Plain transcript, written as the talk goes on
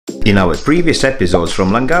In our previous episodes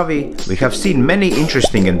from Langkawi, we have seen many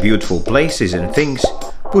interesting and beautiful places and things,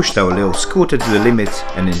 pushed our little scooter to the limit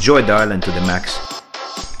and enjoyed the island to the max.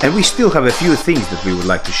 And we still have a few things that we would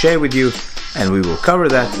like to share with you, and we will cover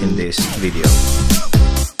that in this video.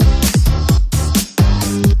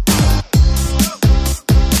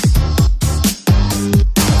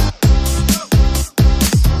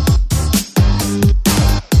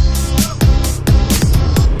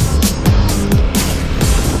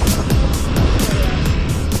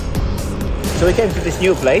 So we came to this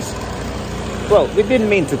new place. Well, we didn't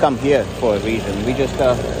mean to come here for a reason. We just,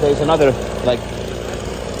 there's another like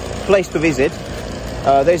place to visit.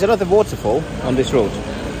 There's another waterfall on this road.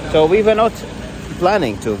 So we were not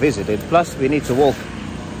planning to visit it. Plus we need to walk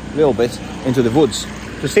a little bit into the woods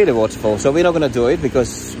to see the waterfall. So we're not going to do it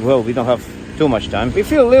because, well, we don't have too much time. We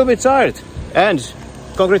feel a little bit tired. And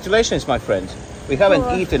congratulations, my friend. We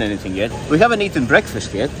haven't eaten anything yet. We haven't eaten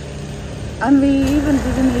breakfast yet. And we even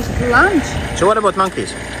didn't eat lunch. So what about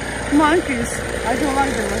monkeys? Monkeys, I don't like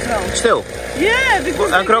them as well. Still? Yeah,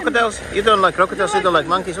 because... And crocodiles? You don't like crocodiles, you don't like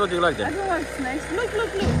monkeys, what do you like then? I don't like snakes. Look,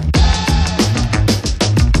 look, look.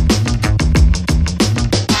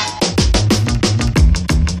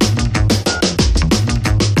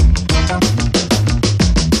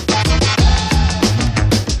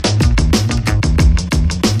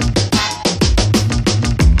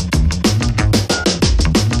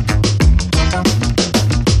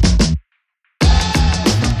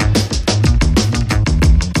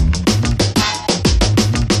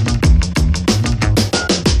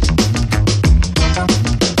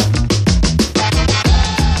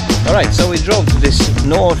 Alright, so we drove to this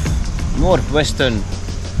northwestern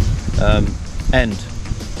end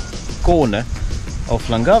corner of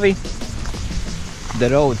Langkawi. The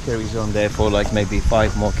road carries on there for like maybe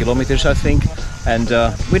 5 more kilometers, I think, and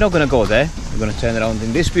we're not gonna go there. We're gonna turn around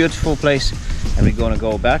in this beautiful place and we're gonna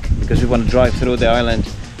go back because we want to drive through the island,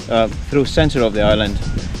 through center of the island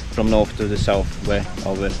from north to the south where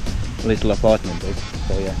our little apartment is.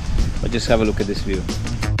 So yeah, but just have a look at this view.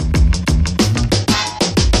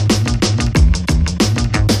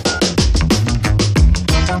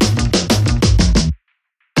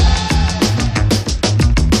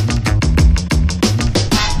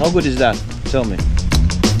 How good is that? Tell me.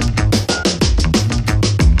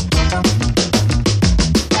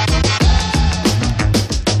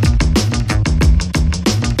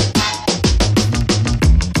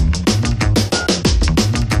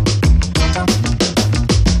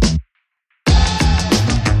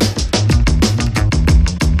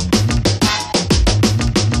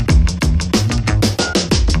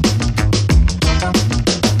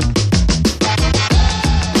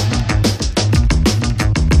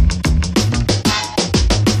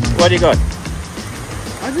 What do you got?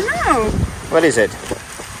 I don't know. What is it?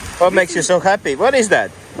 What makes you so happy? What is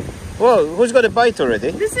that? Whoa, who's got a bite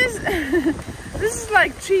already? This is this is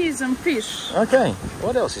like cheese and fish. Okay,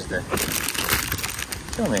 what else is there?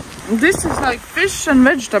 Tell me. This is like fish and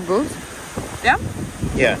vegetables. Yeah?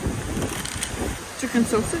 Yeah. Chicken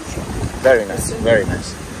sausage. Very nice, very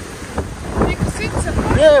nice. You can sit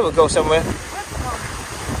somewhere. Yeah, we'll go somewhere.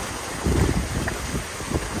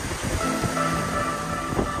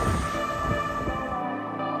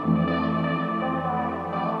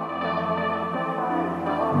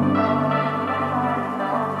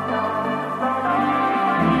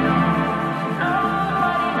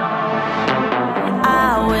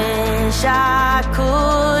 I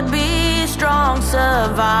could be strong,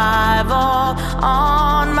 survival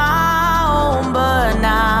on my own, but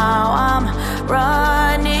now I'm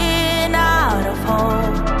running out of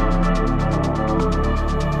hope.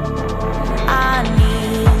 I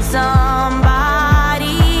need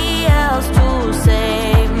somebody else to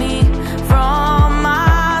save me from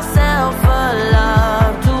myself, a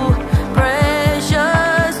love too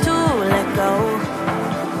precious to let go.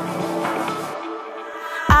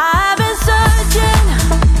 I've been searching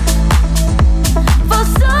for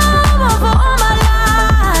someone for all my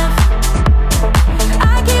life. I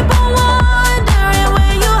keep on wondering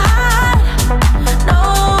where you hide.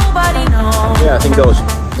 Nobody knows. Yeah, I think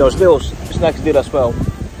those little snacks did as well.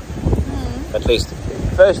 At least.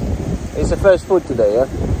 First, it's the first food today, yeah?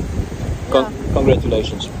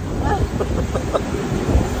 Congratulations.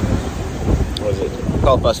 What is it?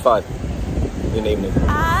 5:30 in the evening.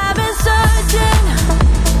 I've been searching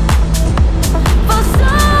for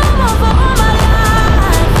someone for all my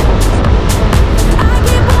life. I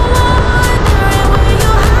keep on wondering where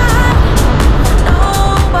you hide.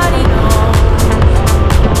 Nobody knows.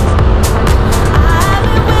 I've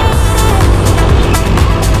been waiting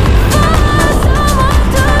for someone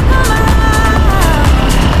to come around.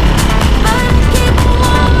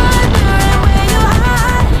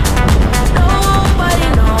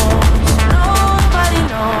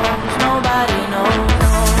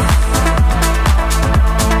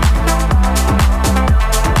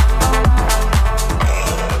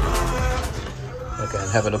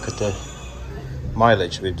 have a look at the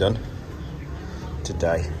mileage we've done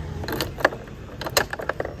today.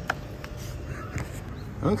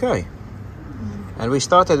 Okay, and we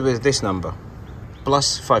started with this number,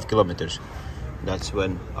 plus 5 kilometers. That's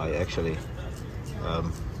when I actually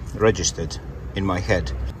registered in my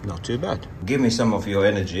head. Not too bad. Give me some of your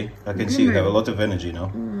energy. I can see you have a lot of energy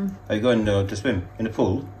now. Are you going to swim in the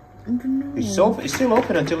pool? It's still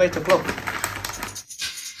open until 8 o'clock.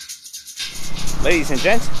 Ladies and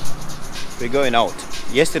gents, we're going out.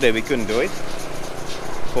 Yesterday we couldn't do it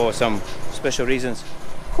for some special reasons.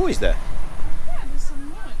 Who is there? Yeah, there's some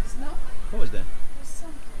noise, no? Who is there? There's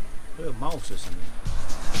something. A mouse or something.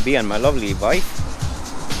 Me and my lovely wife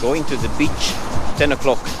going to the beach 10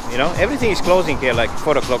 o'clock. You know, everything is closing here like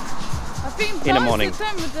 4 o'clock in the morning. The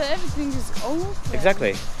time with everything is open.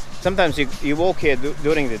 Exactly. Sometimes you walk here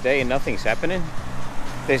during the day and nothing's happening.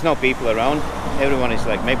 There's no people around. Everyone is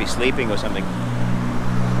like maybe sleeping or something.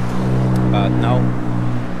 But now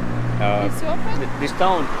It's open? this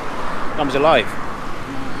town comes alive.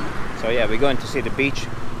 So yeah, we're going to see the beach.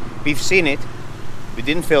 We've seen it. We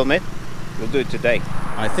didn't film it. We'll do it today.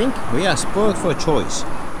 I think we are spoiled for choice.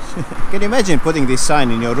 Can you imagine putting this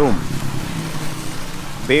sign in your room?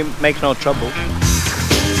 Make no trouble.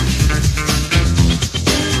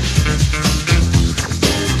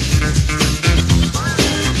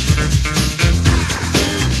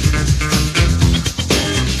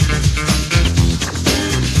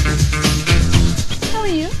 How are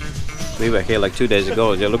you? We were here like 2 days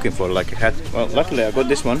ago. They're looking for like a hat. Well, luckily I got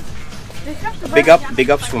this one. They have to Big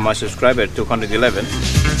ups for my subscriber 211.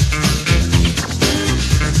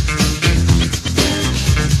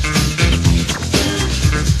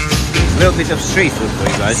 A little bit of street food for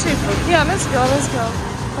you guys. Street food. Yeah, let's go, let's go.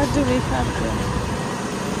 What do we have here?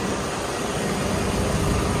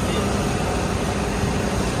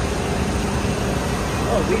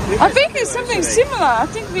 I think it's something similar. I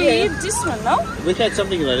think we eat this one, no? We had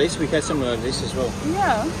something like this. We had something like this as well.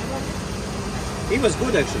 Yeah. He was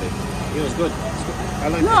good actually. He was good. I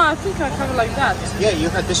like No, I think I have like that. it. Yeah, you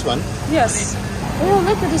had this one. Yes. Oh,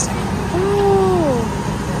 look at this. Oh.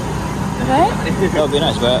 Right? That would be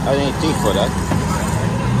nice, but I need teeth for that.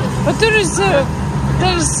 But there's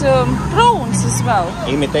prawns as well.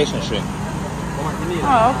 Imitation shrimp.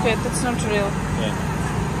 Oh, okay, that's not real. Yeah.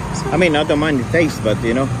 I mean, I don't mind the taste, but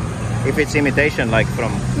you know, if it's imitation like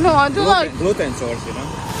from No, I do like. gluten source, you know.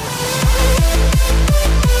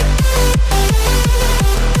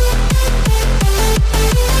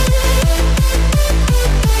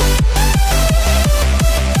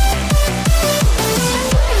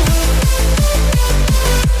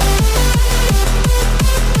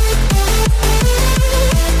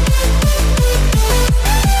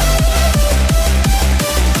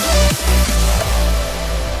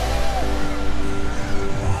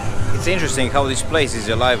 It's interesting how this place is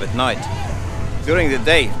alive at night. During the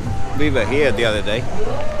day, we were here the other day.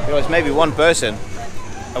 There was maybe one person.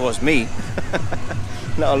 That was me.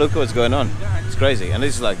 Now look what's going on. It's crazy. And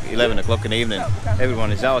this is like 11 o'clock in the evening.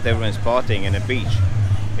 Everyone is out, everyone's partying in the beach.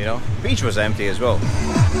 You know, the beach was empty as well.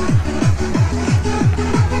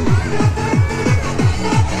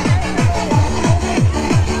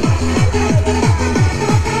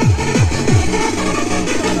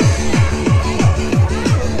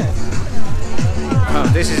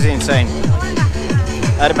 This is insane.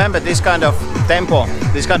 I remember this kind of tempo,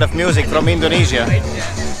 this kind of music from Indonesia.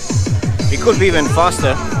 It could be even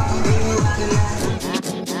faster.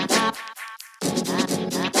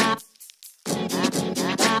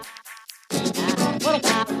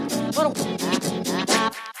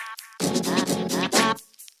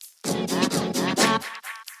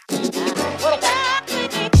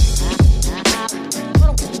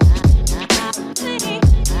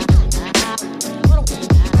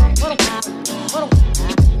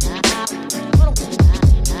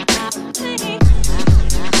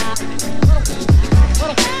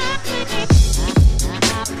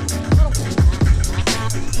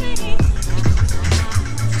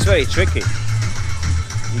 Very tricky.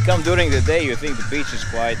 You come during the day, you think the beach is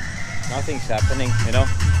quiet, nothing's happening, you know.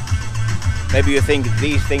 Maybe you think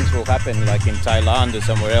these things will happen like in Thailand or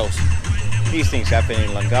somewhere else. These things happen in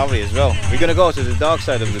Langkawi as well. We're gonna go to the dark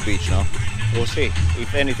side of the beach now. We'll see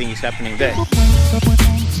if anything is happening there.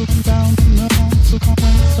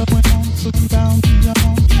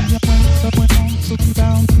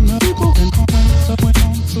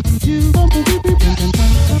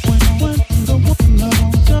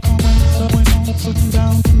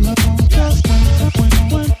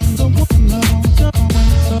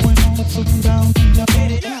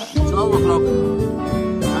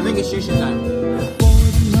 I think it's sushi time.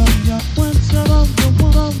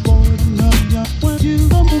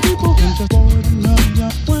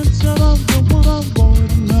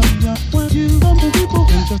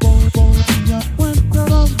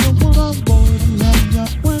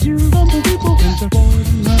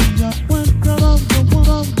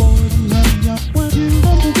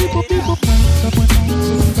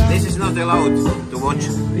 This is not allowed to watch,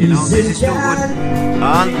 you know, this is too good.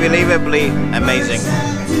 Unbelievably amazing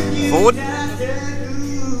food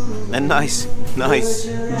and nice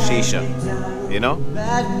shisha, you know?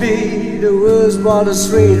 That be the world's water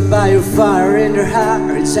street by your fire in their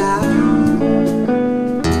hearts out.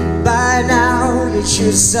 By now it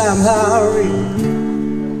should somehow reach.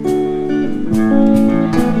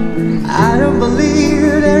 I don't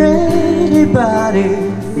believe that anybody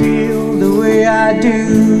feel the way I do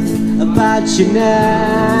about you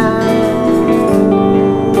now.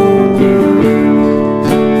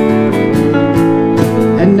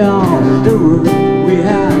 And all the road we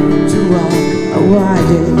have to walk a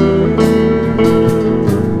winding,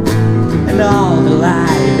 and all the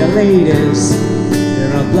light the ladies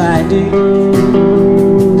they're a blinding.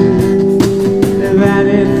 If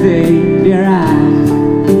anything there I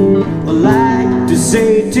would like to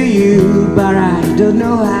say to you, but I don't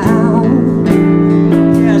know how.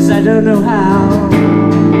 Yes, I don't know how.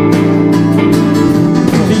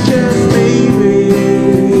 Because baby,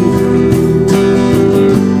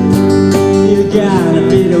 you gotta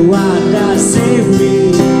be the one that save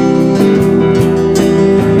me.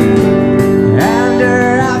 And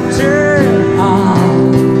after all,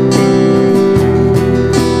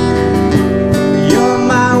 you're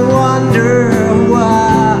my Wonderwall.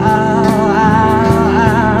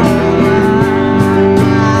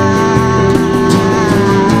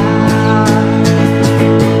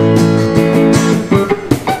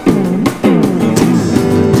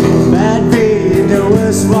 Bad beat, the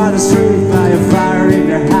worst water street by a fire in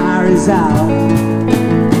the hair is out.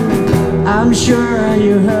 I'm sure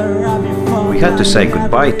you heard of before. We had to say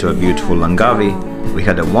goodbye to a beautiful Langkawi. We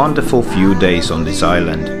had a wonderful few days on this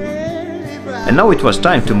island. And now it was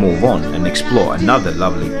time to move on and explore another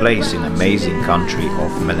lovely place in amazing country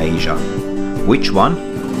of Malaysia. Which one?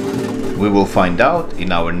 We will find out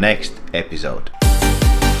in our next episode.